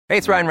Hey,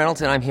 it's Ryan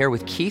Reynolds, and I'm here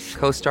with Keith,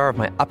 co-star of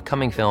my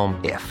upcoming film,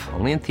 If,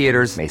 only in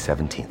theaters May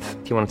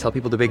 17th. Do you want to tell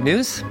people the big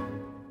news?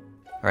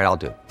 All right, I'll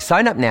do it.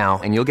 Sign up now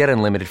and you'll get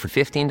unlimited for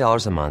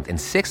 $15 a month and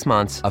 6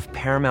 months of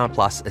Paramount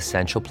Plus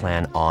Essential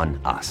Plan on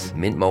us.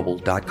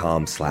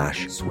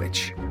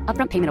 MintMobile.com/switch.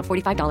 Upfront payment of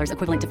 $45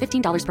 equivalent to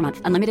 $15 per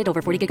month. Unlimited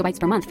over 40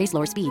 gigabytes per month. Face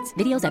lower speeds.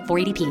 Videos at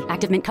 480p.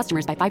 Active Mint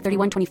customers by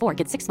 531.24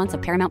 get 6 months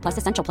of Paramount Plus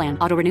Essential Plan.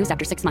 Auto renews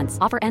after 6 months.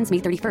 Offer ends May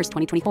 31st,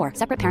 2024.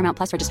 Separate Paramount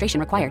Plus registration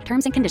required.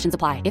 Terms and conditions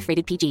apply if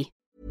rated PG.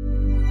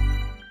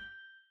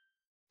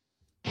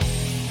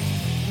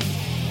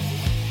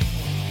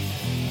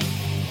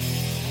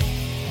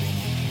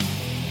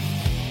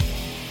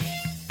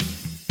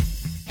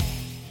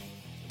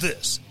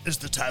 This is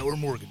the Tyler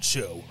Morgan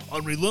Show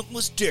on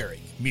Relentless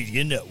Daring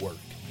Media Network.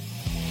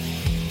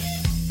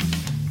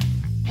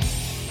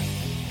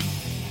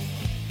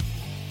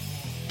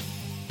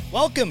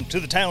 Welcome to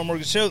the Tyler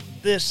Morgan Show.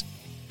 This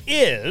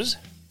is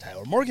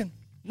Tyler Morgan,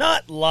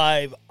 not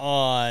live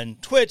on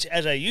Twitch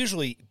as I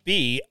usually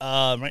be.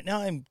 Right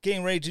now I'm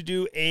getting ready to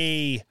do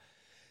a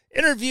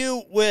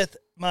interview with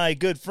my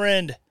good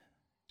friend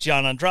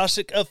John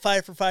Ondrasik of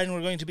Five for Five, and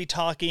we're going to be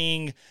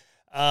talking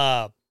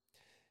the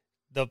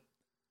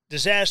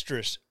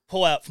disastrous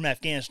pullout from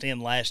Afghanistan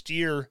last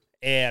year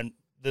and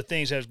the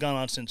things that have gone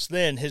on since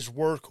then, his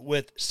work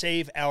with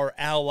Save Our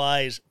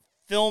Allies,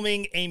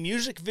 filming a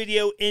music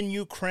video in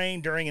Ukraine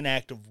during an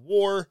act of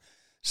war.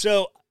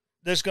 So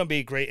this is going to be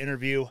a great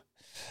interview.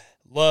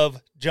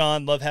 Love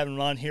John, love having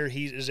him on here.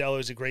 He is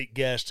always a great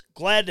guest.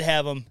 Glad to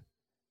have him.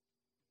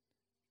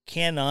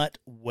 Cannot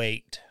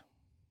wait.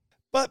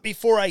 But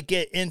before I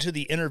get into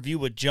the interview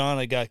with John,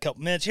 I got a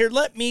couple minutes here.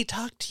 Let me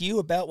talk to you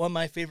about one of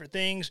my favorite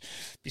things,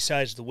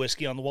 besides the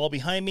whiskey on the wall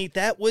behind me.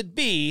 That would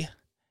be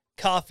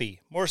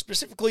coffee, more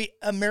specifically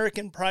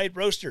American Pride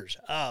Roasters.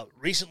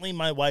 Recently,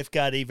 my wife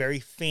got a very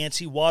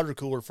fancy water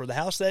cooler for the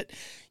house that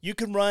you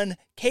can run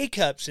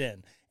K-Cups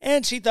in.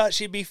 And she thought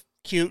she'd be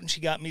cute, and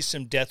she got me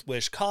some Death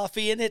Wish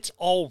coffee, and it's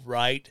all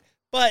right.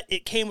 But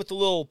it came with the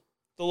little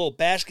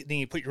basket thing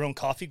you put your own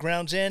coffee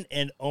grounds in,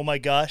 and oh my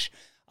gosh,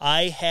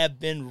 I have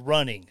been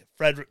running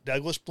Frederick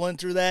Douglass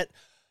blend through that.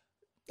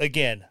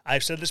 Again,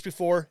 I've said this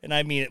before, and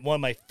I mean it, one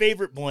of my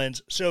favorite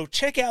blends. So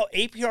check out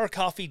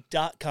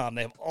aprcoffee.com.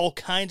 They have all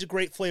kinds of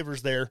great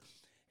flavors there.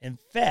 In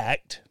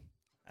fact,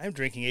 I'm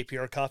drinking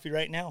APR coffee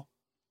right now.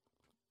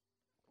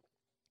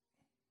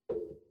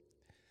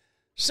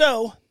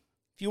 So,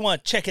 if you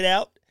want to check it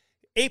out,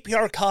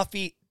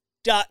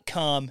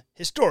 aprcoffee.com.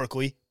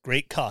 Historically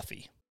great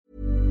coffee.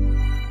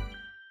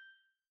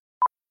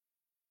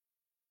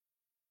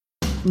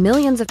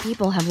 Millions of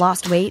people have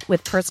lost weight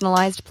with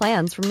personalized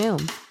plans from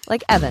Noom.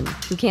 Like Evan,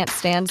 who can't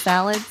stand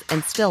salads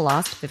and still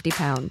lost 50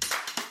 pounds.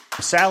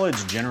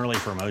 Salads generally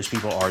for most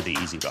people are the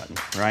easy button,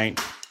 right?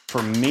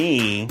 For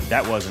me,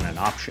 that wasn't an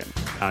option.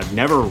 I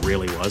never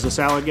really was a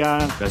salad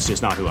guy. That's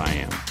just not who I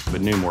am.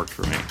 But Noom worked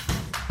for me.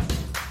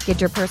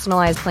 Get your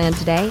personalized plan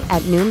today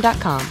at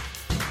Noom.com.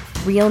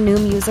 Real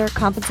Noom user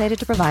compensated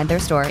to provide their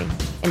story.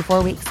 In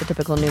 4 weeks, the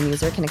typical Noom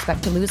user can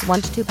expect to lose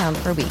 1 to 2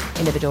 pounds per week.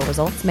 Individual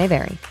results may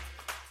vary.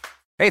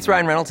 Hey, it's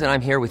Ryan Reynolds, and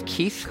I'm here with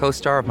Keith,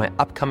 co-star of my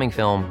upcoming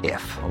film,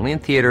 If, only in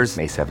theaters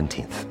May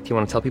 17th. Do you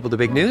want to tell people the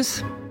big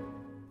news?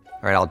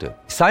 All right, I'll do it.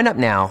 Sign up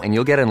now and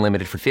you'll get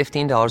unlimited for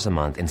 $15 a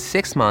month and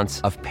 6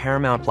 months of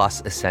Paramount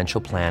Plus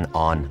Essential Plan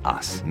on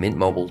us.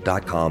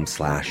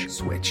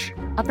 MintMobile.com/switch.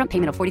 Upfront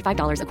payment of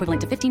 $45 equivalent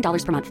to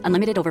 $15 per month.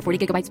 Unlimited over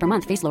 40 gigabytes per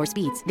month. Face lower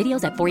speeds.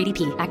 Videos at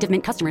 480p. Active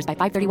Mint customers by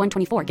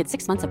 531.24 get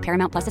 6 months of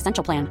Paramount Plus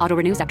Essential Plan. Auto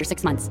renews after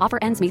 6 months. Offer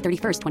ends May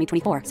 31st,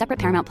 2024. Separate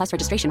Paramount Plus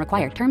registration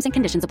required. Terms and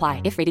conditions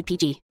apply if rated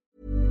PG.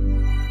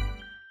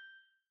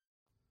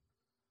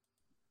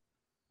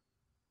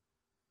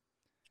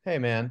 Hey,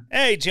 man.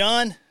 Hey,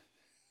 John.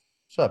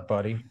 What's up,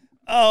 buddy?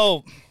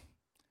 Oh,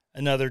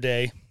 another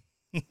day.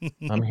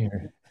 I'm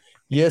here.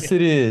 Yes,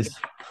 it is.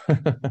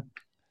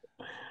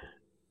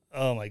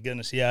 Oh, my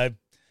goodness. Yeah, I'm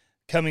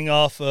coming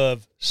off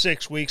of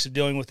 6 weeks of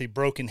dealing with a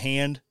broken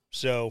hand.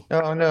 So,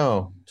 Oh,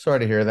 no. Sorry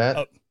to hear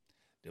that.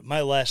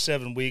 my last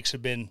 7 weeks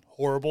have been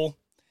horrible.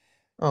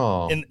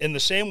 Oh, In the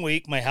same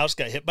week, my house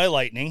got hit by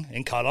lightning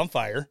and caught on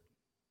fire.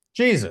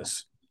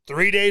 Jesus.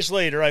 3 days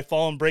later, I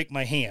fall and break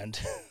my hand.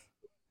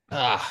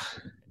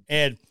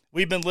 And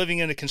we've been living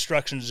in a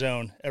construction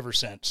zone ever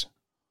since.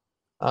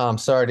 I'm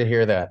sorry to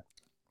hear that.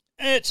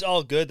 It's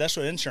all good. That's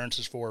what insurance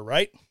is for,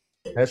 right?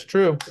 That's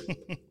true.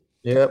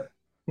 Yep.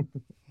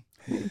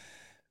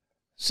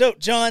 So,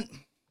 John,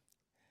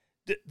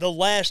 the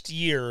last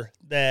year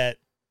that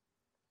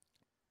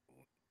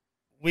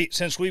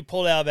since we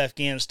pulled out of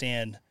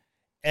Afghanistan,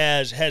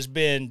 as has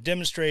been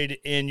demonstrated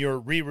in your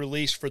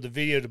re-release for the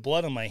video to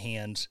Blood on My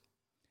Hands,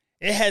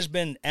 it has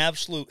been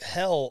absolute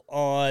hell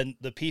on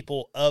the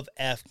people of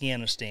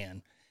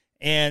Afghanistan.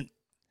 And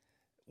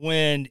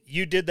when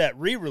you did that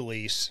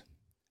re-release,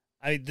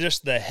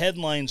 just the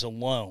headlines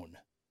alone,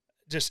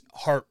 just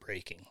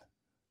heartbreaking.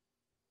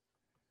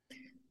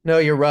 No,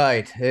 you're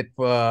right.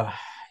 I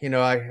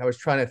was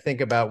trying to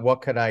think about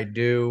what could I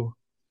do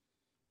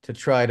to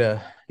try to,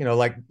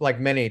 like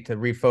many, to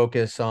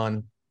refocus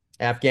on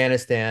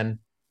Afghanistan.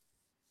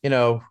 You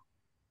know,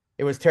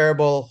 it was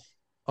terrible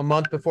a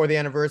month before the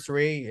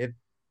anniversary.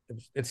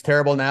 It's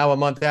terrible now a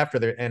month after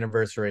the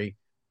anniversary.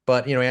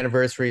 But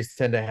anniversaries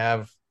tend to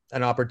have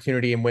an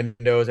opportunity in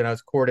windows, and I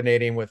was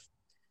coordinating with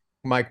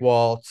Mike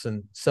Waltz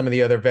and some of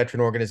the other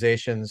veteran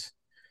organizations,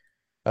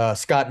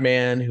 Scott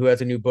Mann, who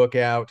has a new book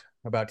out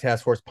about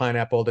Task Force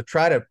Pineapple, to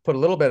try to put a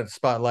little bit of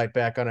spotlight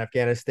back on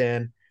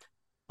Afghanistan.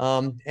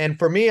 And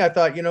for me, I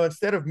thought,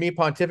 instead of me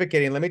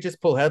pontificating, let me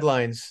just pull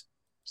headlines,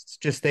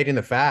 just stating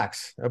the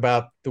facts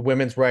about the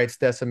women's rights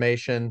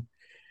decimation,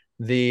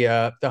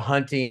 the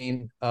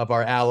hunting of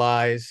our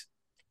allies,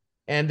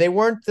 and they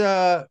weren't,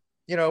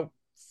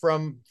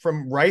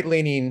 from right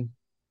leaning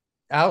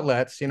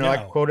outlets. No. I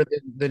quoted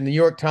the New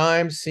York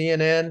Times,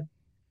 CNN.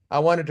 I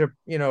wanted to,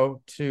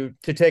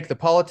 to take the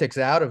politics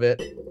out of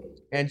it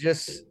and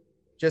just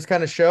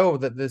kind of show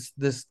that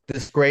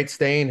this great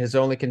stain has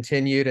only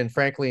continued and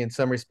frankly, in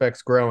some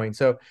respects, growing.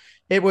 So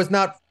it was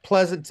not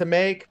pleasant to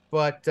make,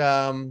 but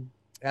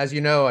as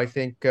you know, I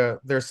think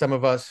there's some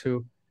of us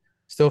who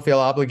still feel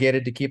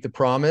obligated to keep the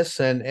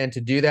promise, and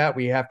to do that,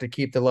 we have to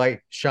keep the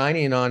light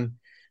shining on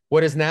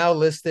what is now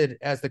listed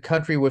as the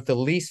country with the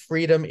least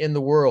freedom in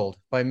the world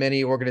by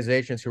many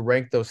organizations who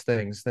rank those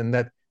things. And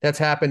that's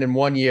happened in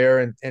 1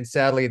 year, and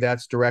sadly,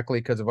 that's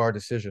directly because of our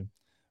decision.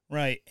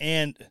 Right.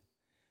 And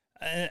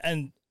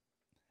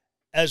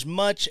as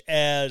much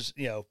as,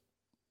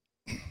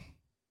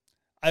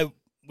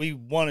 we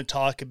want to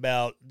talk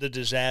about the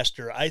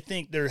disaster, I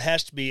think there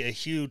has to be a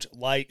huge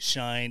light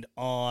shined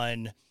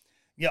on,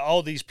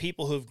 all these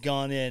people who've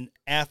gone in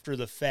after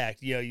the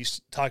fact. You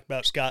talked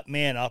about Scott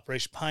Mann,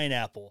 Operation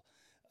Pineapple,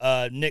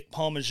 Nick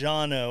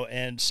Palmisano,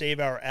 and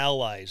Save Our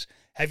Allies.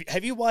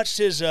 Have you watched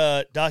his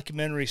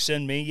documentary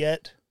Send Me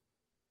yet?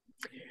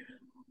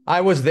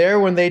 I was there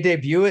when they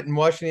debut it in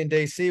Washington,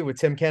 D.C. with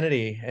Tim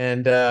Kennedy.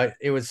 And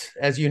it was,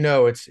 as you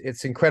know,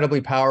 it's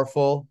incredibly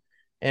powerful.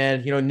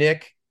 And,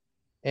 Nick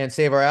and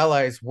Save Our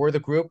Allies were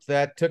the group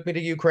that took me to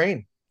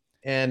Ukraine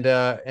and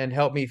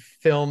helped me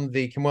film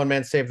the Can One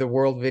Man Save the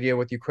World video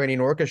with Ukrainian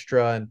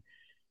orchestra.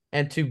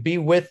 And to be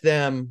with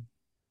them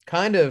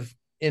kind of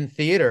in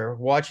theater,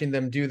 watching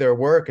them do their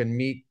work and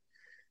meet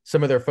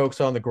some of their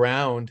folks on the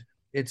ground,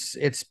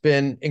 it's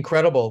been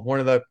incredible. One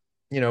of the,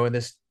 in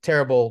this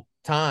terrible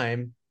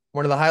time,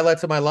 one of the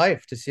highlights of my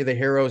life to see the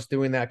heroes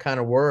doing that kind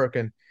of work.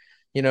 And,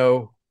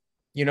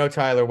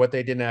 Tyler, what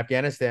they did in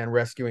Afghanistan,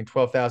 rescuing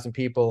 12,000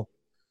 people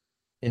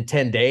in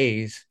 10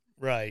 days.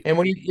 Right. And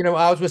when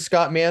I was with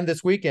Scott Mann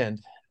this weekend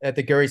at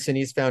the Gary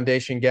Sinise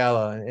Foundation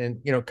Gala,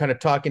 and, kind of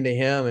talking to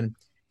him,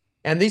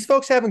 and these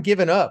folks haven't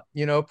given up,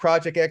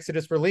 Project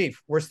Exodus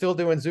Relief. We're still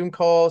doing Zoom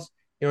calls.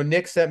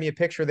 Nick sent me a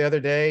picture the other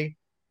day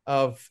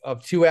of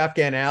 2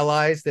 Afghan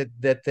allies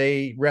that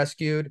they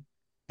rescued.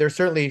 They're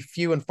certainly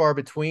few and far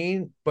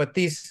between, but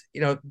these,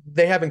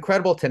 they have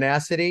incredible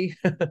tenacity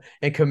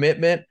and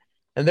commitment,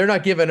 and they're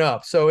not giving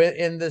up. So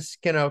in this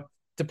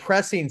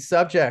depressing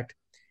subject,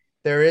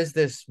 there is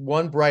this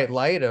one bright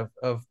light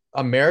of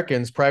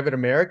Americans, private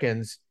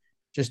Americans,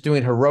 just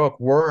doing heroic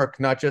work,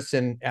 not just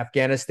in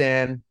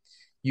Afghanistan,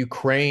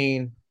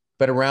 Ukraine,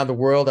 but around the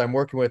world. I'm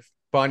working with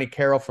Bonnie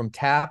Carroll from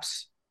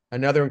TAPS,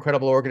 another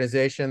incredible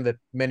organization that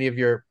many of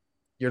your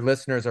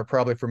listeners are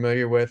probably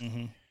familiar with.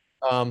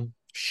 Mm-hmm.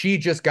 She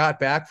just got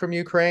back from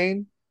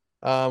Ukraine,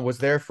 was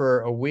there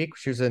for a week.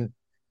 She was in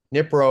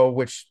Dnipro,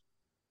 which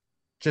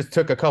just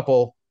took a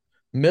couple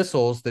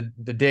missiles the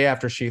day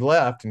after she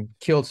left and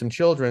killed some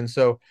children.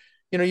 So,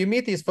 you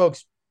meet these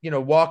folks,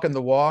 walking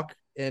the walk,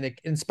 and it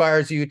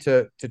inspires you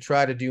to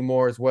try to do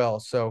more as well.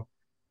 So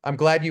I'm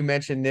glad you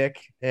mentioned Nick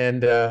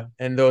and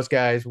those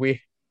guys.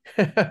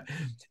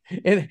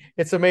 And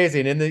it's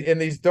amazing in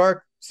these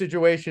dark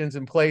situations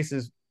and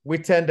places, we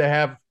tend to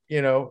have,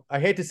 I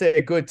hate to say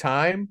a good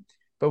time,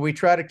 but we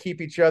try to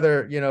keep each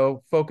other,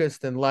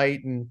 focused and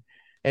light,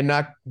 and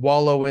not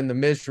wallow in the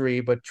misery,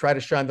 but try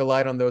to shine the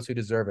light on those who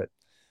deserve it.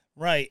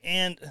 Right.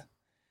 And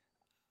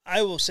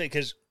I will say,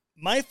 because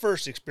my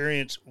first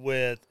experience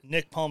with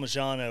Nick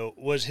Palmisano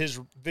was his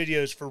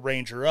videos for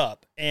Ranger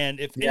Up. And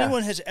if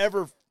anyone has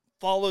ever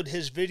followed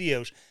his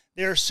videos,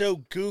 they're so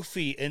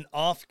goofy and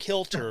off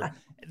kilter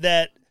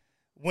that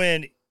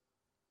when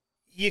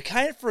you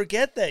kind of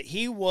forget that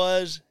he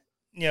was,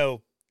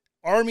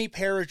 Army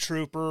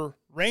paratrooper,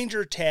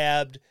 Ranger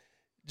tabbed,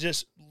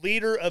 just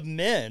leader of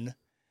men.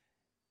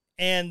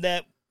 And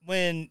that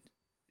when,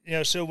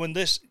 so when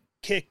this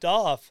kicked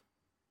off,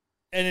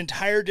 an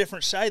entire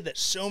different side that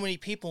so many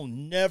people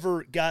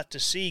never got to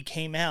see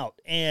came out.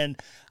 And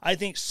I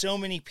think so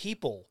many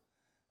people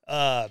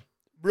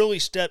really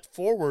stepped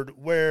forward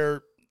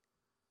where,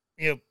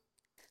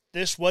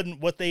 this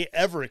wasn't what they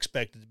ever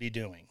expected to be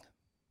doing.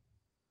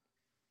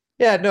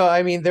 Yeah, no,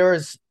 I mean, there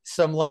was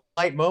some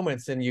light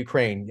moments in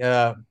Ukraine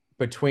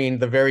between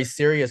the very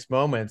serious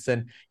moments.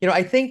 And,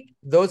 I think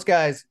those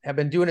guys have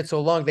been doing it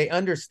so long, they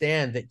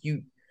understand that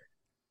you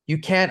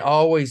can't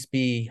always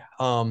be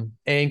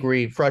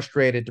angry,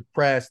 frustrated,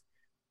 depressed,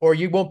 or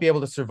you won't be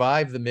able to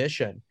survive the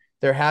mission.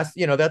 There has,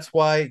 that's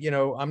why,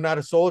 I'm not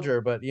a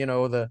soldier, but,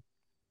 the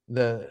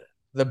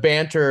the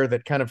banter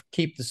that kind of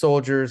keep the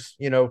soldiers,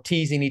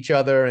 teasing each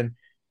other. And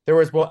there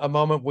was a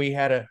moment we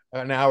had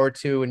an hour or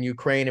two in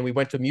Ukraine, and we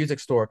went to a music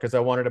store because I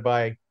wanted to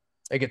buy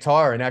a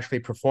guitar and actually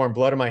perform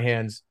Blood on My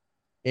Hands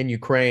in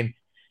Ukraine.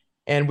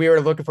 And we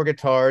were looking for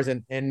guitars,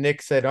 and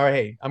Nick said, all right,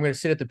 hey, I'm going to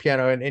sit at the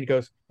piano. And he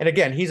goes, and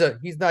again, he's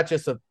not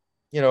just a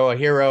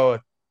hero,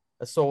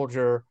 a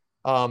soldier.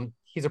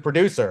 He's a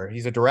producer,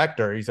 he's a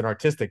director, he's an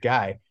artistic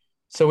guy.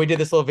 So we did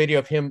this little video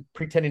of him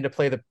pretending to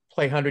play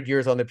 100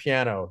 Years on the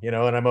piano, and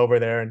I'm over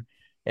there,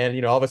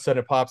 and all of a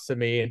sudden it pops to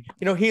me, and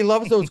he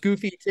loves those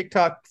goofy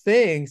TikTok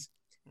things,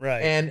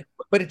 right?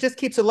 But it just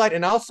keeps it light.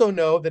 And I also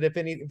know that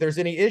if there's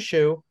any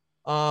issue,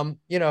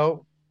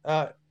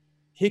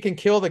 he can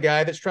kill the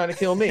guy that's trying to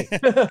kill me.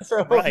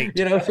 So, right.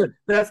 So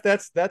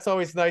that's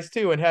always nice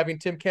too. And having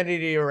Tim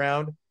Kennedy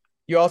around,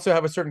 you also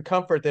have a certain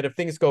comfort that if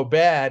things go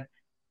bad,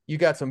 you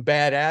got some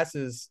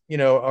badasses,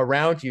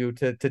 around you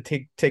to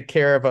take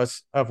care of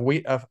us, of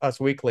us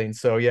weaklings.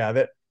 So yeah,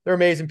 they're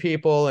amazing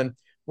people. And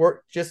we're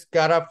just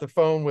got off the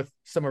phone with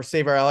some of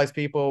Save Our Allies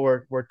people.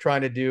 We're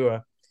trying to do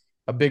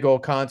a big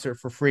old concert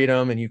for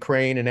freedom in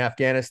Ukraine and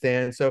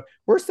Afghanistan. So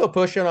we're still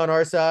pushing on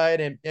our side,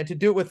 and to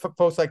do it with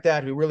folks like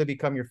that who really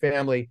become your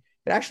family,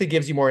 it actually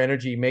gives you more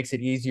energy, makes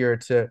it easier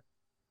to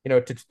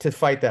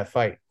fight that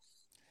fight.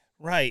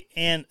 Right.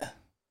 And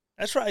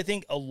that's why I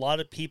think a lot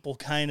of people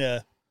kind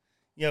of,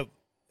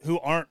 who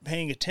aren't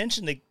paying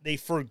attention, they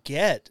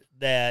forget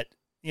that,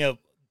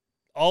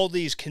 all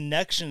these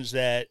connections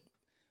that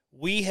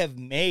we have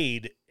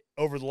made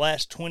over the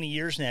last 20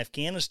 years in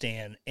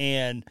Afghanistan,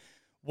 and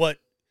what,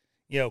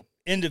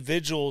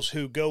 individuals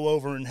who go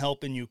over and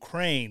help in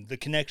Ukraine, the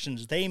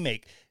connections they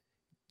make,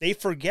 they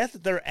forget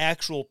that they're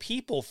actual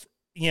people,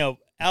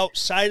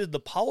 outside of the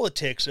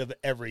politics of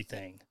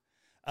everything.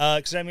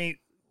 Because,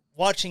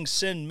 watching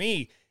Send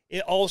Me,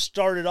 it all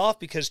started off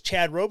because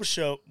Chad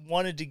Robichaux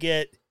wanted to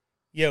get,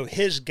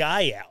 his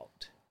guy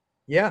out.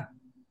 Yeah.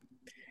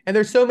 And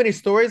there's so many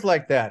stories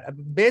like that.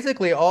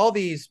 Basically, all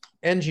these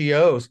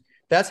NGOs,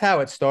 that's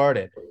how it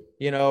started.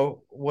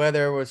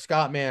 Whether it was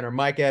Scott Mann or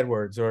Mike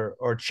Edwards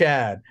or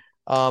Chad,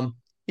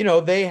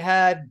 they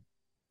had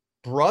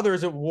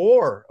brothers at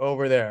war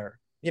over there.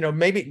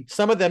 Maybe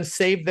some of them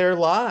saved their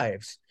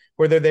lives,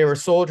 whether they were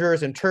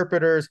soldiers,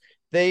 interpreters.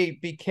 They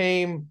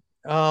became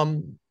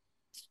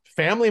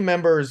family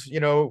members,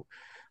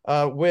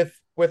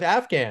 with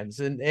Afghans,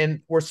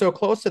 and we're so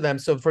close to them.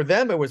 So for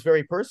them, it was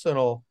very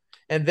personal.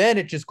 And then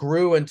it just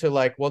grew into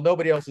like, well,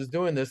 nobody else is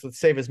doing this. Let's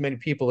save as many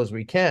people as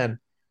we can.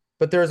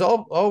 But there's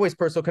always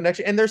personal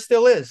connection, and there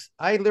still is.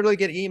 I literally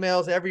get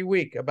emails every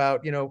week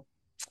about, this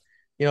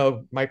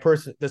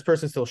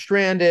person's still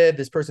stranded,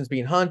 this person's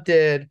being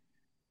hunted,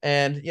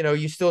 and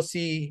you still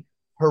see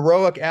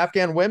heroic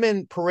Afghan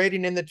women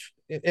parading in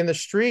the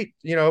street,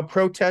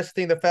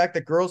 protesting the fact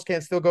that girls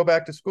can't still go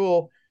back to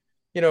school,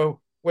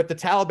 with the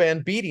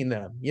Taliban beating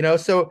them,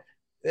 so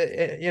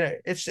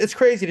it's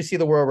crazy to see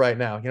the world right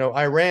now.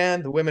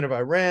 Iran, the women of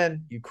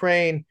Iran,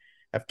 Ukraine,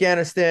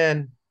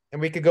 Afghanistan, and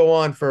we could go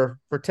on for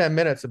 10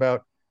 minutes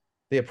about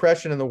the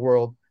oppression in the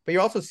world. But you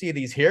also see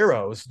these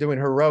heroes doing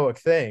heroic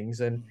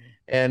things, and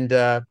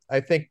I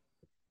think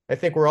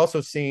we're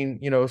also seeing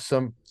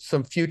some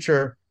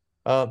future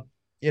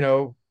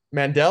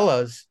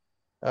Mandelas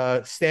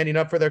standing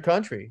up for their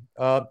country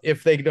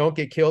if they don't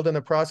get killed in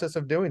the process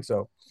of doing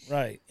so.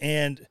 Right.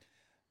 And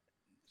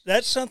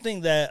that's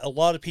something that a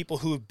lot of people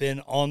who have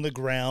been on the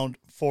ground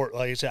for,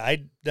 like I said,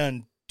 I've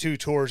done 2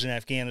 tours in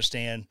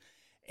Afghanistan,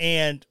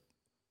 and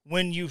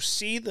when you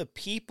see the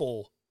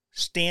people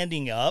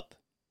standing up,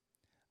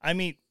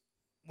 when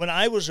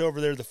I was over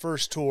there the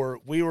first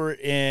tour, we were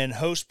in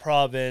Host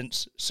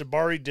Province,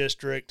 Sabari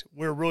District.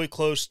 We were really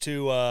close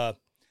to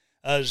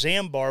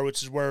Zambar,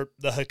 which is where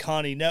the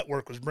Haqqani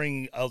network was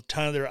bringing a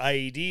ton of their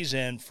IEDs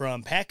in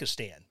from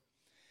Pakistan.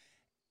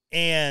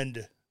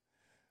 And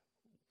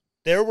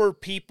there were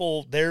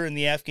people there in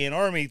the Afghan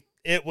army.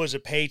 It was a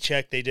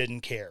paycheck. They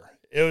didn't care.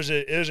 It was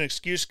an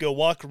excuse to go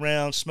walk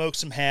around, smoke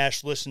some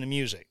hash, listen to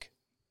music.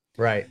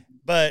 Right.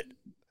 But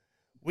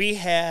we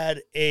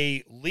had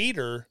a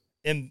leader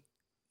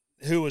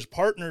who was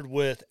partnered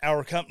with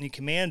our company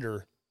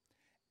commander,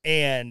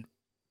 and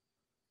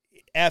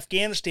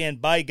Afghanistan,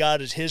 by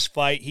God, is his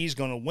fight. He's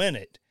going to win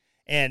it.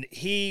 And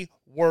he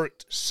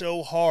worked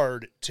so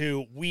hard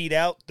to weed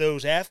out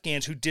those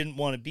Afghans who didn't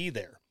want to be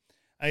there.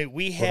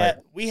 We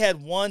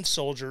had one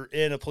soldier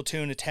in a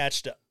platoon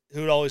attached to,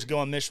 who would always go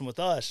on mission with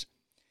us.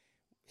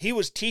 He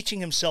was teaching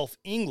himself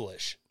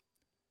English.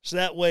 So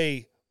that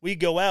way we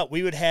go out,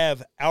 we would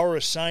have our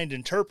assigned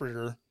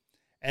interpreter.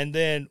 And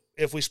then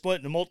if we split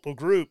into multiple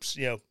groups,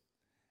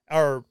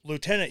 our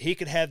lieutenant, he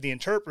could have the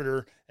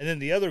interpreter, and then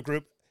the other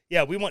group,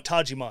 we want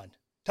Tajiman.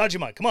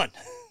 Tajiman, come on.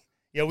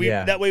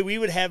 That way we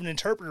would have an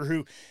interpreter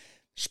who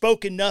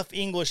spoke enough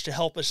English to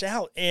help us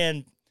out.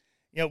 And,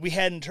 we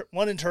had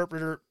one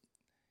interpreter,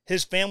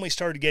 his family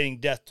started getting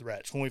death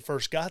threats when we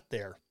first got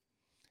there.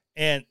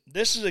 And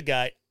this is a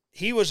guy,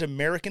 he was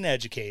American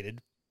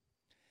educated,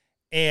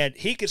 and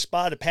he could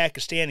spot a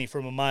Pakistani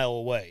from a mile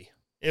away.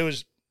 It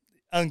was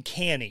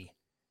uncanny.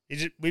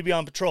 We'd be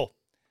on patrol.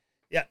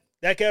 Yeah,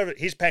 that guy over,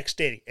 he's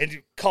Pakistani. And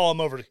you call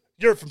him over.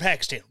 You're from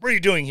Pakistan. What are you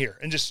doing here?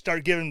 And just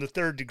start giving him the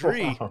third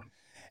degree. Wow.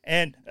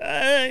 And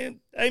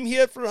I'm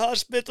here for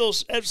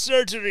hospitals, have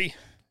surgery.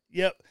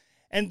 Yep.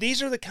 And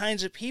these are the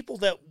kinds of people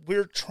that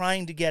we're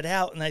trying to get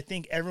out. And I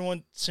think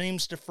everyone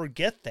seems to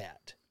forget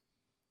that.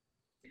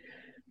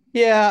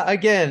 Yeah,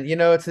 again,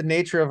 it's the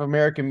nature of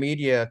American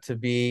media to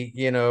be,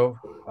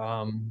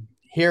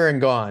 here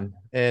and gone.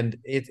 And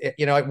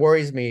it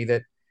worries me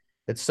that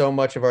so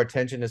much of our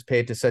attention is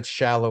paid to such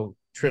shallow,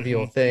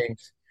 trivial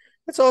things.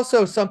 It's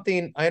also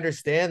something I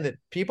understand that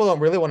people don't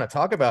really want to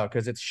talk about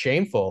because it's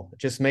shameful. It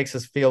just makes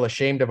us feel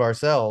ashamed of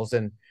ourselves.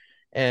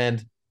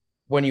 And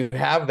when you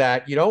have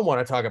that, you don't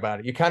want to talk about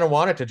it. You kind of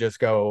want it to just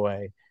go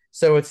away.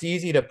 So it's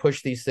easy to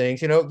push these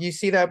things. You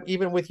see that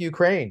even with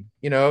Ukraine.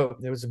 It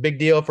was a big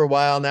deal for a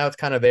while. Now it's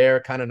kind of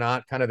there, kind of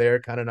not, kind of there,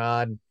 kind of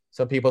not. And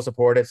some people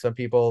support it, some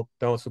people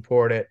don't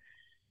support it.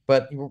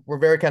 But we're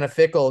very kind of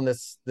fickle in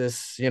this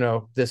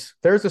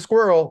there's a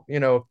squirrel,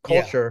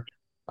 culture.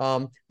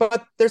 Yeah.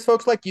 But there's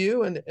folks like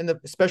you and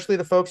especially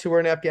the folks who are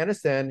in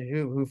Afghanistan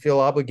who feel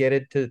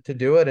obligated to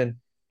do it. And,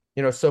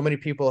 so many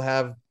people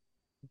have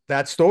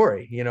that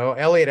story.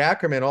 Elliot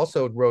Ackerman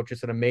also wrote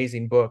just an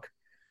amazing book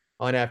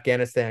on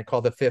Afghanistan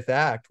called The Fifth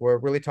Act, where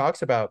it really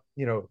talks about,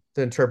 the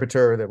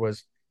interpreter that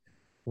was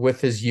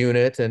with his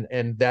unit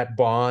and that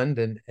bond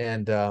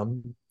and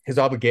his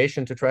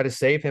obligation to try to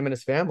save him and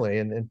his family.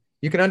 And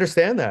you can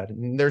understand that.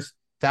 And there's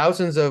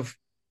tens of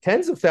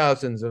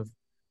thousands of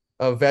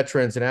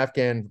veterans and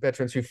Afghan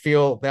veterans who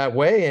feel that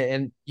way.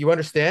 And you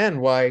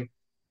understand why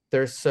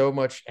there's so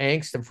much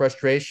angst and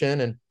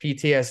frustration and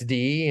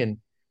PTSD and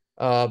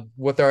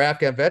with our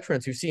Afghan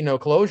veterans who see no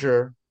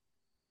closure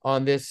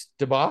on this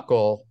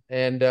debacle.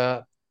 And,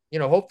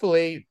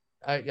 hopefully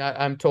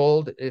I'm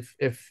told if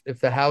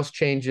the House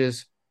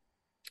changes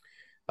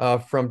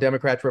from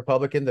Democrat to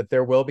Republican, that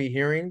there will be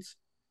hearings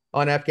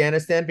on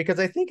Afghanistan,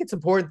 because I think it's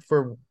important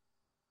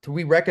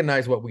we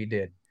recognize what we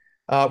did.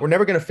 We're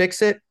never going to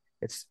fix it.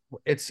 It's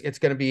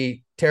going to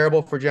be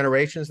terrible for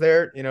generations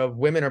there.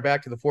 Women are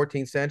back to the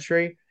 14th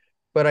century,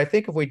 but I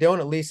think if we don't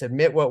at least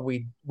admit what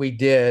we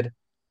did,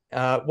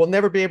 we'll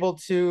never be able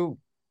to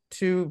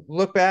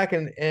look back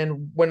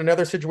and when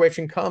another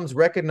situation comes,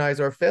 recognize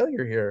our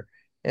failure here.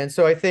 And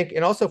so I think,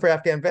 and also for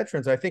Afghan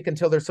veterans, I think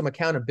until there's some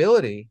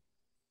accountability,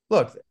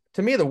 look,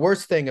 to me, the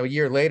worst thing a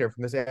year later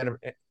from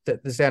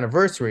this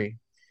anniversary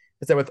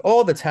is that with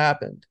all that's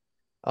happened,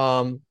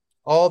 all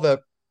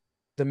the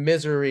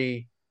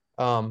misery,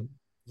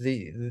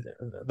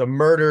 the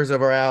murders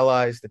of our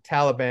allies, the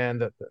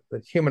Taliban, the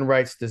human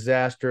rights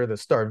disaster, the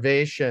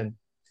starvation,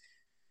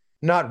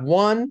 not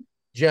one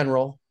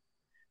general,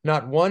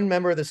 not one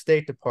member of the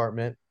State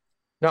Department,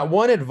 not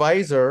one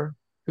advisor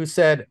who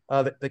said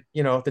the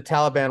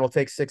Taliban will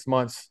take 6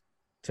 months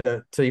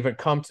to even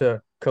come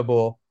to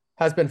Kabul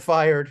has been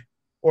fired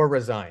or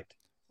resigned.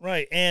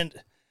 Right. And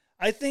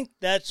I think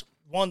that's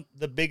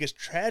the biggest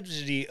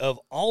tragedy of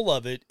all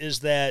of it is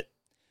that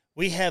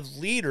we have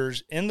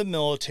leaders in the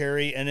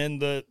military and in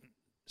the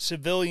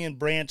civilian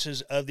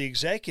branches of the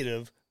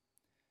executive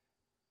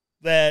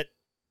that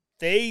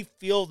they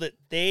feel that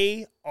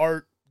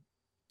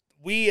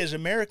we as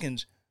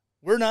Americans,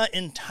 we're not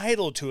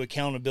entitled to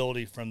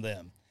accountability from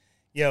them.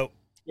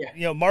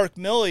 Mark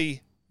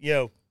Milley,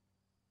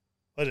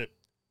 what is it,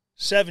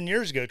 7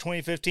 years ago,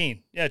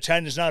 2015,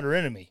 China's not our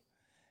enemy.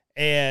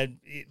 And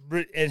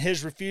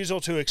his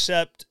refusal to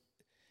accept,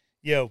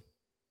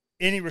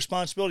 any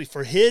responsibility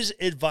for his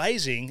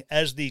advising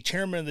as the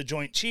chairman of the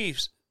Joint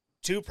Chiefs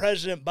to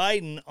President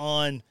Biden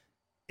on,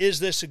 is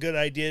this a good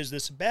idea? Is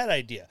this a bad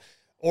idea?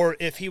 Or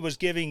if he was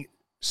giving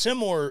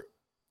similar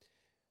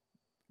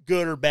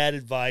good or bad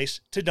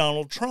advice to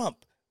Donald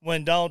Trump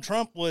when Donald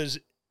Trump was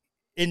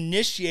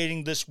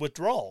initiating this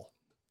withdrawal.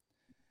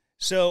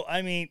 So,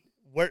 I mean,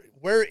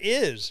 where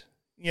is,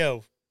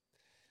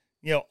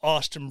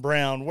 Austin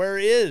Brown? Where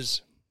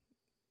is,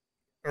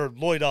 or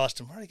Lloyd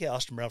Austin? Where did I get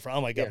Austin Brown from?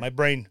 Oh my God, my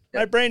brain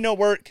don't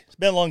work. It's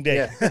been a long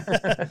day.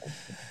 Yeah.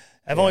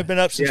 I've only been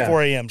up since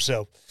 4 a.m.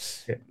 So,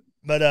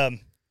 but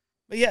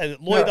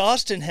Lloyd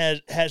Austin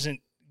hasn't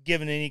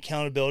given any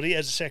accountability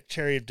as a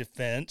Secretary of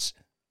Defense.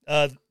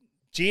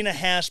 Gina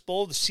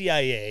Haspel, the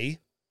CIA,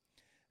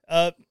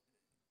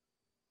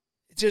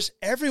 just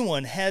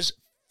everyone has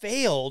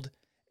failed,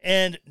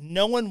 and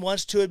no one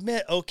wants to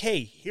admit,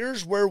 okay,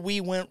 here's where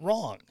we went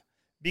wrong.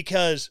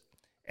 Because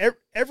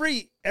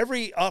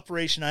every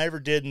operation I ever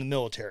did in the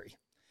military,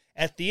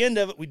 at the end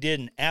of it, we did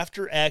an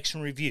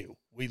after-action review.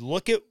 We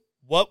look at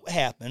what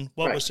happened,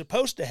 what was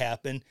supposed to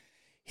happen.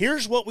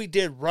 Here's what we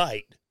did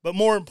right. But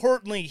more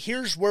importantly,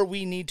 here's where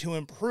we need to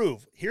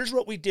improve. Here's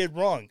what we did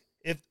wrong.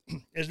 If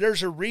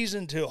there's a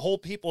reason to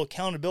hold people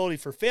accountability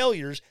for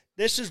failures,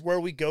 this is where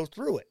we go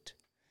through it.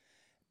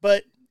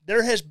 But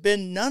there has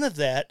been none of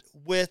that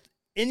with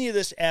any of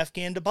this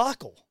Afghan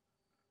debacle.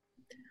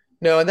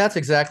 No, and that's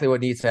exactly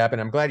what needs to happen.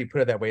 I'm glad you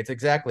put it that way. It's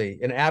exactly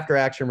an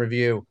after-action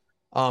review.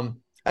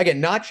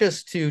 Again, not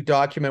just to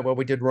document what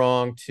we did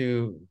wrong,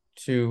 to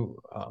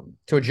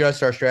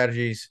adjust our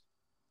strategies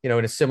in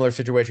a similar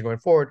situation going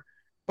forward,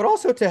 but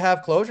also to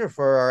have closure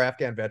for our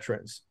Afghan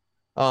veterans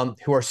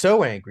who are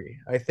so angry.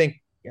 I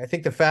think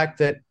the fact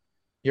that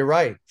you're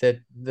right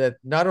that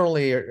not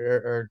only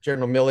are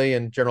General Milley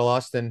and General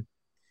Austin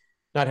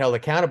not held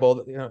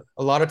accountable,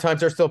 a lot of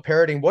times they're still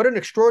parroting what an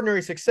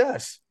extraordinary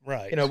success,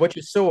 Right. which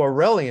is so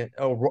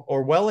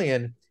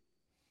Orwellian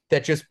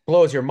that just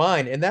blows your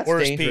mind, and that's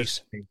Worst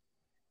dangerous. piece.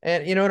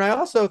 And and I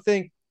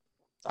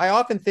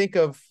often think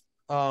of,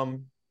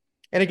 and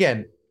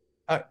again,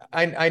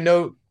 I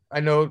know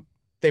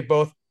they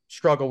both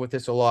struggle with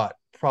this a lot,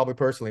 probably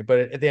personally, but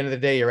at the end of the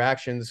day, your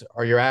actions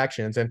are your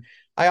actions. And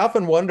I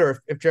often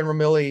wonder if General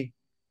Milley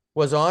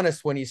was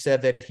honest when he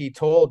said that he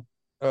told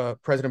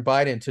President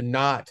Biden to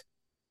not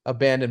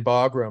abandon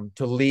Bagram,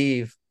 to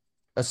leave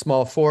a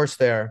small force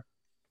there,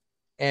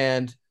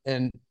 and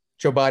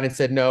Joe Biden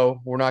said,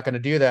 no, we're not going to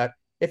do that.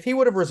 If he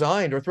would have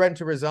resigned or threatened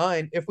to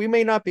resign, if we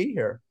may not be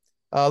here.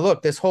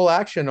 Look, this whole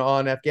action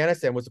on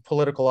Afghanistan was a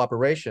political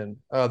operation.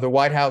 The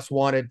White House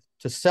wanted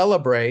to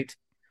celebrate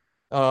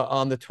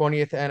on the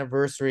 20th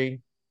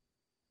anniversary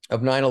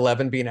of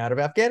 9/11 being out of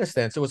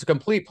Afghanistan. So it was a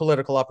complete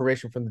political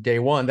operation from the day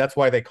one. That's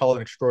why they call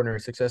it extraordinary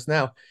success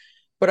now.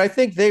 But I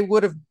think they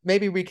would have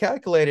maybe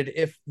recalculated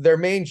if their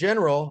main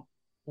general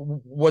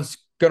was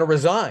going to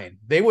resign.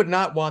 They would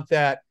not want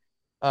that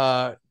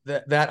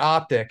that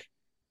optic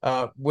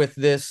with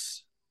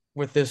this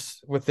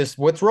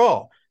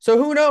withdrawal. So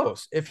who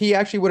knows if he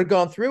actually would have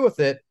gone through with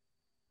it?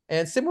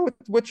 And similar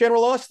with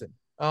General Austin,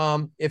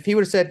 if he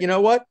would have said, you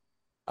know what,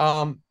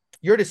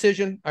 your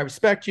decision, I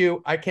respect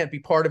you, I can't be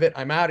part of it,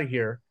 I'm out of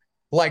here,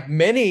 like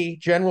many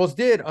generals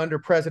did under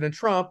President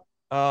Trump,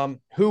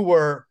 who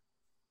were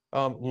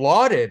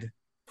lauded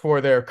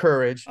for their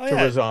courage to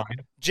resign.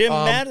 Jim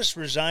Mattis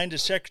resigned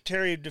as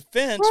Secretary of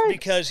Defense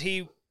because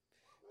he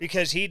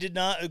did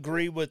not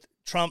agree with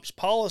Trump's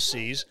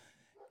policies,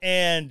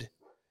 and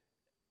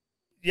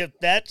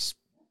that's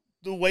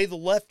the way the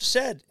left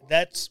said.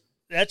 That's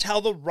how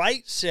the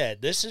right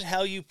said. This is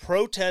how you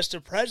protest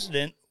a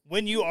president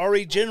when you are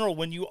a general,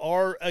 when you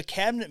are a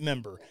cabinet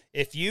member.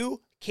 If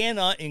you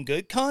cannot, in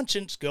good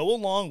conscience, go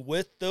along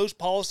with those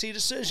policy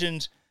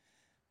decisions,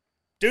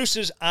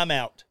 deuces, I'm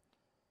out.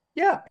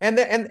 Yeah, and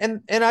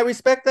I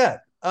respect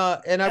that.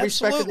 And I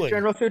respect the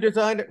generals who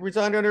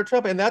resigned under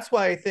Trump. And that's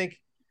why I think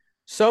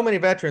so many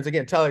veterans,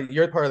 again, Tyler,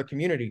 you're part of the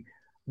community,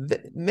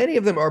 many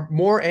of them are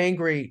more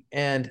angry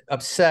and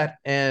upset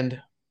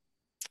and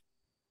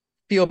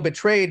feel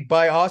betrayed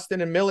by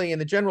Austin and Milley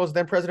and the generals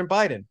than President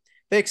Biden.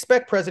 They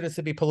expect presidents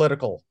to be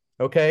political,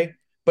 okay?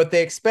 But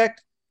they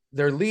expect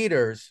their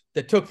leaders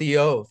that took the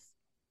oath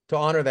to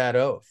honor that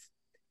oath.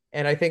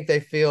 And I think they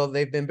feel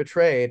they've been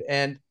betrayed.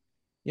 And,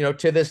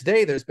 to this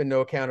day, there's been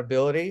no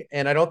accountability.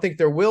 And I don't think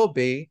there will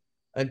be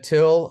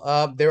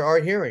until there are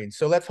hearings.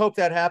 So let's hope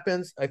that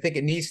happens. I think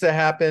it needs to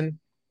happen.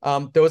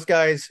 Those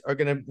guys are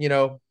going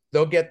to,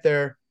 they'll get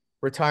their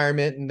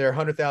retirement and their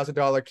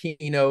 $100,000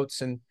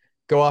 keynotes and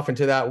go off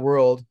into that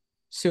world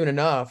soon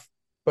enough.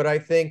 But I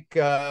think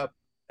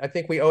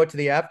we owe it to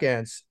the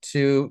Afghans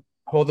to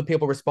hold the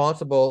people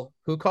responsible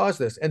who caused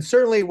this. And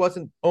certainly it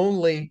wasn't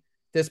only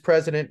this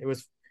president. It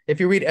was, if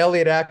you read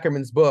Elliot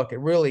Ackerman's book, it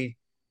really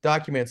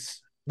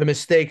documents the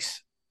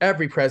mistakes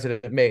every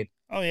president made.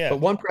 Oh yeah. But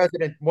one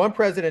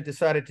president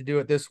decided to do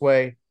it this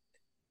way,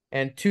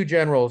 and two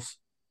generals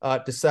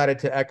decided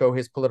to echo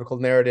his political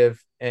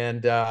narrative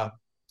and go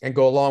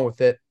along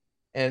with it.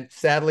 And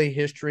sadly,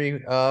 history,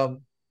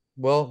 can't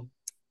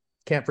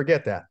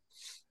forget that.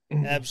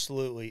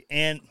 Absolutely.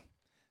 And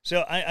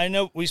so I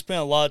know we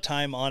spent a lot of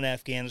time on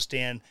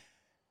Afghanistan,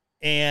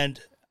 and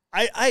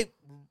I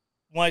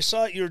when I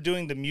saw you were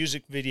doing the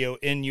music video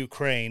in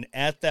Ukraine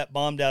at that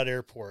bombed out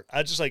airport,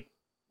 I was just like,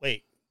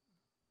 wait,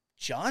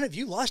 John, have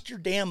you lost your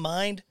damn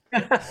mind?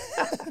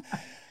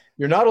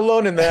 You're not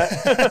alone in that.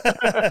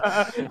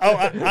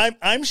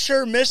 I'm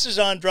sure Mrs.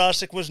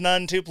 Andrasik was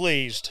none too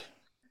pleased.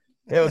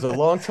 It was a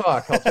long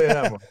talk, I'll tell you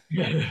that one.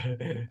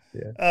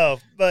 Yeah. Oh,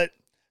 but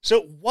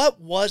so what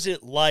was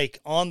it like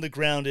on the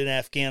ground in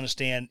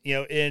Afghanistan,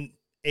 in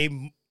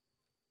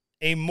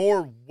a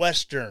more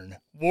Western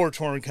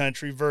war-torn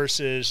country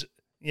versus,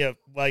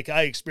 like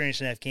I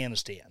experienced in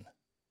Afghanistan?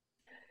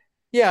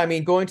 Yeah, I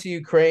mean, going to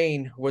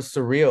Ukraine was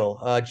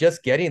surreal.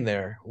 Just getting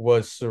there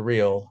was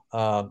surreal.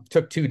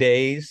 Took 2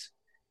 days.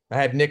 I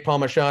had Nick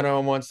Palmisano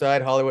on one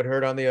side, Hollywood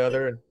Hurt on the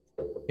other,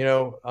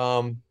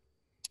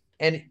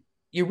 and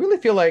you really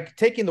feel like,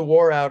 taking the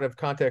war out of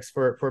context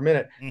for a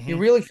minute, you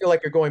really feel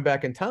like you're going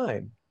back in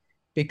time,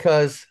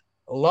 because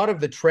a lot of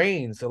the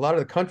trains, a lot of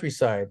the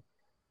countryside,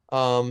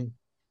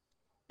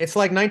 it's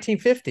like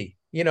 1950.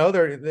 They're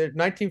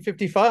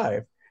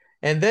 1955,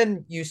 and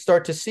then you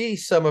start to see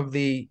some of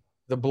the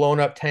blown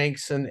up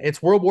tanks, and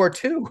it's World War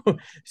II.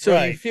 So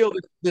right. You feel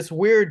this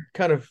weird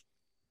kind of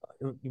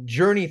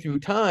journey through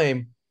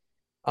time.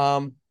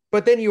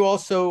 But then you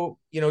also,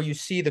 you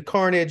see the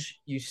carnage,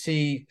 you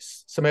see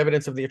some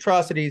evidence of the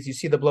atrocities, you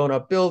see the blown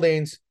up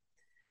buildings,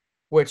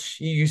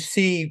 which you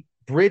see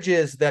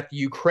bridges that the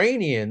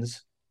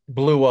Ukrainians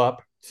blew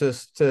up to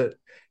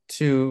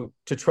to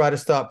try to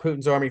stop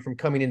Putin's army from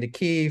coming into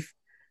Kyiv.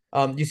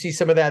 You see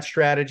some of that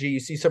strategy. You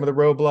see some of the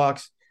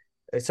roadblocks,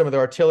 some of the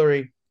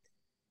artillery.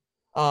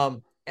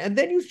 And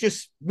then you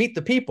just meet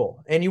the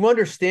people and you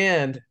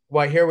understand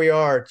why here we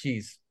are,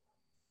 geez,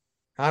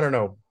 I don't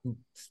know,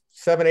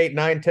 7, 8,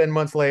 9, 10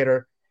 months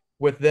later,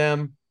 with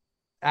them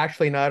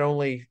actually not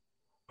only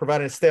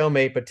providing a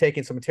stalemate, but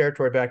taking some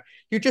territory back.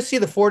 You just see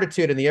the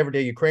fortitude in the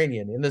everyday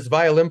Ukrainian, in this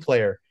violin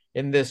player,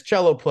 in this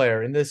cello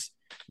player, in this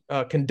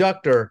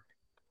conductor.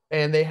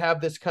 And they have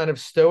this kind of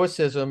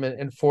stoicism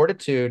and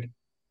fortitude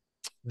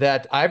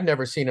that I've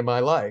never seen in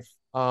my life.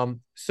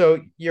 So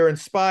you're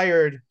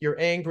inspired, you're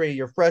angry,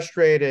 you're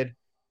frustrated,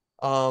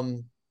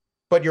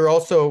 but you're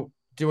also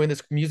doing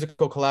this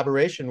musical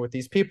collaboration with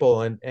these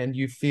people, and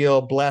you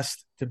feel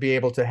blessed to be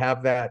able to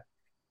have that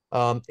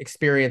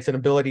experience and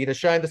ability to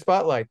shine the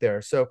spotlight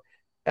there. So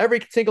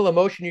every single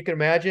emotion you can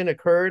imagine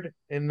occurred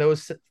in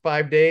those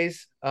 5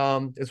 days,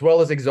 as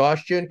well as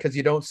exhaustion because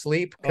you don't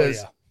sleep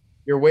because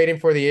you're waiting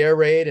for the air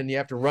raid and you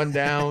have to run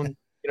down,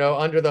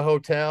 under the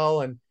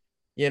hotel and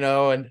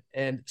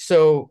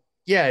so,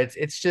 yeah,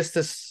 it's just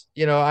this,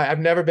 I've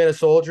never been a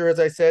soldier, as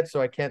I said,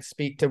 so I can't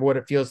speak to what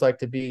it feels like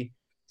to be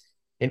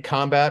in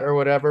combat or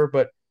whatever,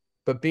 but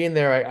being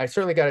there, I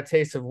certainly got a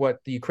taste of what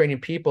the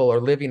Ukrainian people are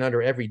living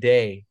under every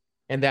day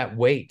and that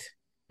weight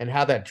and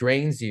how that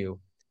drains you.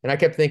 And I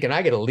kept thinking,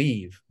 I got to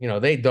leave,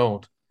 they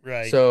don't.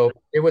 Right. So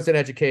it was an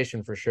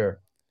education for sure.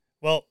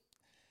 Well,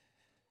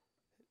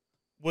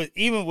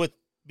 even with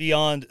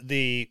beyond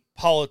the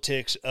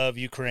politics of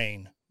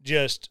Ukraine,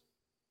 just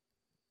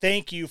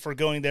thank you for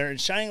going there and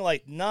shining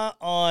light not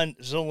on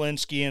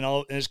Zelensky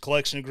and his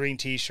collection of green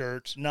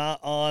T-shirts, not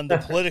on the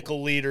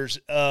political leaders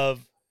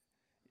of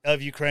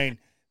Ukraine,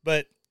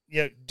 but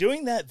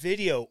doing that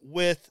video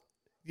with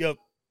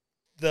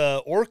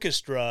the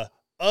orchestra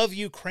of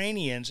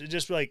Ukrainians, and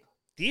just like,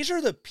 these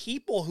are the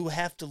people who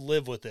have to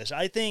live with this.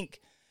 I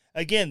think,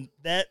 again,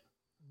 that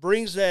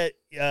brings that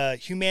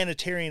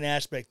humanitarian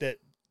aspect, that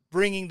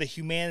bringing the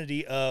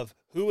humanity of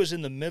who is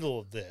in the middle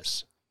of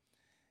this,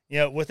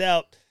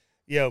 without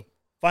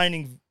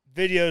finding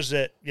videos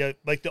that,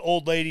 like the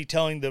old lady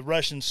telling the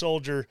Russian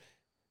soldier,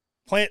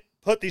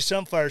 put these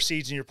sunflower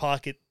seeds in your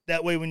pocket.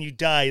 That way, when you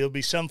die, there'll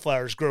be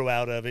sunflowers grow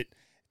out of it.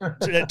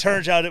 It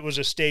turns out it was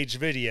a staged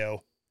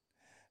video.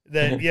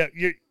 That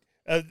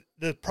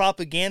the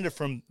propaganda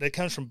that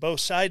comes from both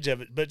sides of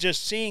it, but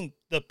just seeing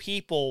the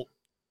people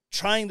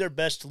trying their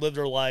best to live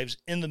their lives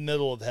in the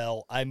middle of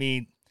hell. I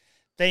mean,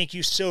 thank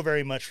you so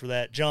very much for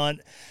that, John.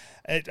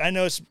 I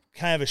know it's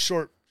kind of a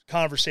short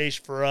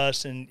conversation for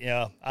us, and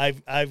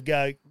I've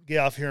got to get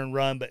off here and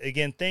run, but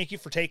again, thank you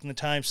for taking the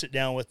time to sit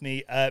down with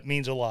me. It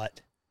means a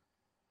lot.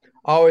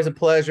 Always a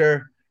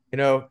pleasure.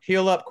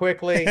 Heal up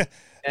quickly.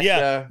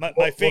 And,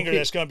 my finger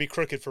that's going to be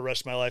crooked for the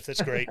rest of my life.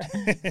 That's great.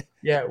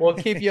 Yeah, we'll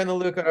keep you on the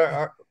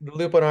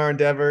loop on our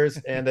endeavors,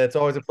 and it's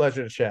always a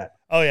pleasure to chat.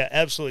 Oh yeah,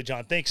 absolutely,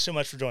 John. Thanks so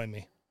much for joining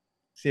me.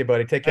 See you,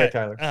 buddy. Take care, right.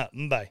 Tyler.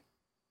 Bye.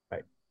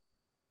 Bye.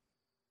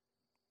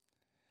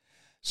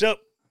 So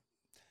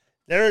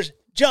there's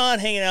John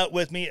hanging out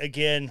with me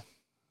again.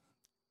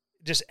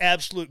 Just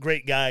absolute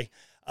great guy.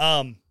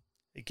 Again,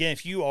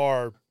 if you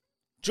are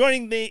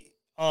joining me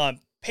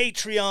on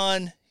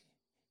Patreon,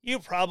 you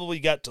probably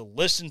got to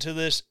listen to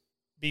this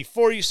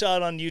before you saw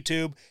it on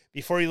YouTube,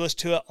 before you listened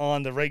to it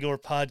on the regular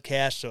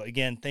podcast. So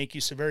again, thank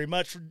you so very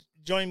much for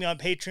joining me on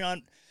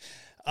Patreon.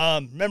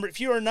 Remember,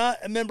 if you are not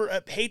a member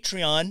at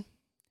Patreon,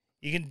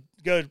 you can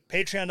go to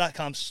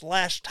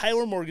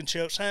patreon.com/Tyler Morgan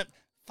Show. Sign up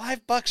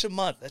 $5 a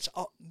month. That's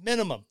all,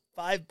 minimum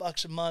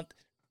 $5 a month.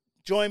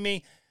 Join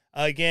me.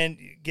 Again,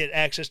 you get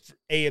access to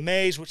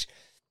AMAs, which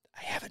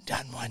I haven't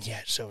done one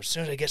yet. So as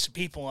soon as I get some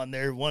people on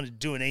there who want to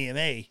do an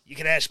AMA, you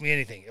can ask me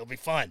anything. It'll be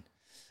fun.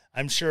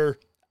 I'm sure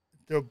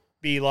there'll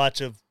be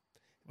lots of,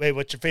 wait,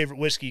 what's your favorite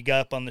whiskey you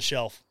got up on the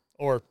shelf?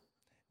 Or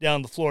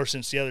down the floor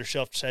since the other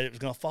shelf decided it was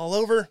going to fall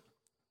over.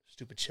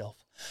 Stupid shelf.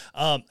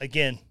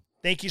 Again,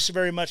 thank you so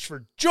very much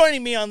for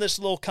joining me on this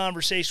little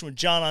conversation with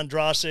John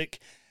Ondrasik.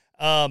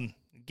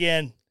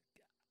 Again,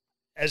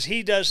 as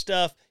he does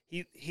stuff,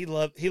 he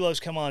loves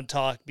come on and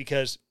talk,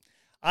 because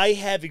I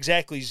have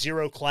exactly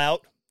zero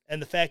clout,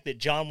 and the fact that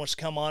John wants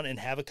to come on and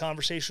have a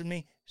conversation with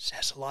me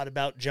says a lot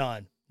about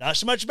John. Not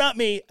so much about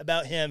me,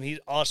 about him. He's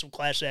an awesome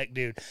class act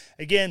dude.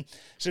 Again,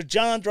 so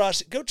John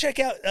Ondrasik, go check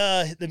out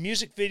the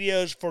music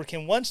videos for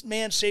Can One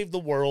Man Save the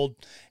World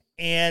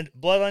and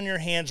Blood on Your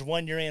Hands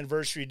 1-year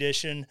anniversary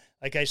edition.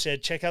 Like I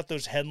said, check out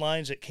those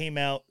headlines that came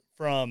out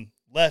from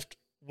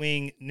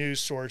left-wing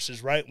news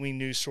sources, right-wing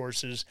news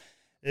sources.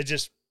 It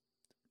just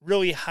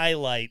really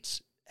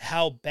highlights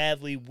how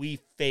badly we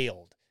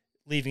failed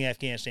leaving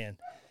Afghanistan.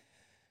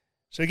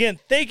 So again,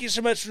 thank you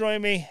so much for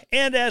joining me.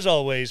 And as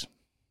always,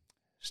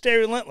 stay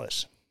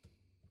relentless.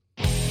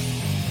 The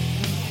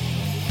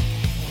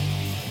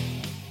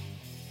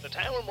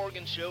Tyler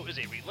Morgan Show is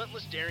a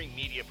Relentless Daring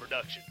media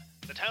production.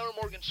 The Tyler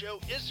Morgan Show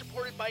is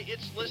supported by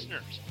its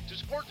listeners. To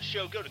support the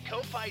show, go to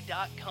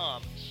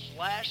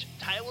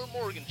ko-fi.com/Tyler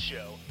Morgan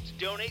Show to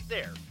donate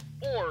there,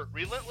 or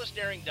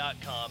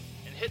relentlessdaring.com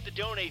and hit the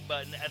donate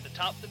button at the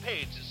top of the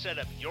page to set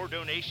up your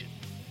donation.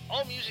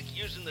 All music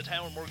used in the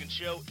Tyler Morgan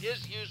Show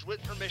is used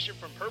with permission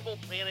from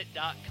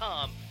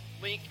PurplePlanet.com,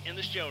 link in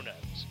the show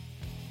notes.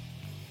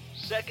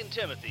 2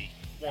 Timothy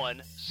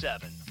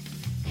 1:7.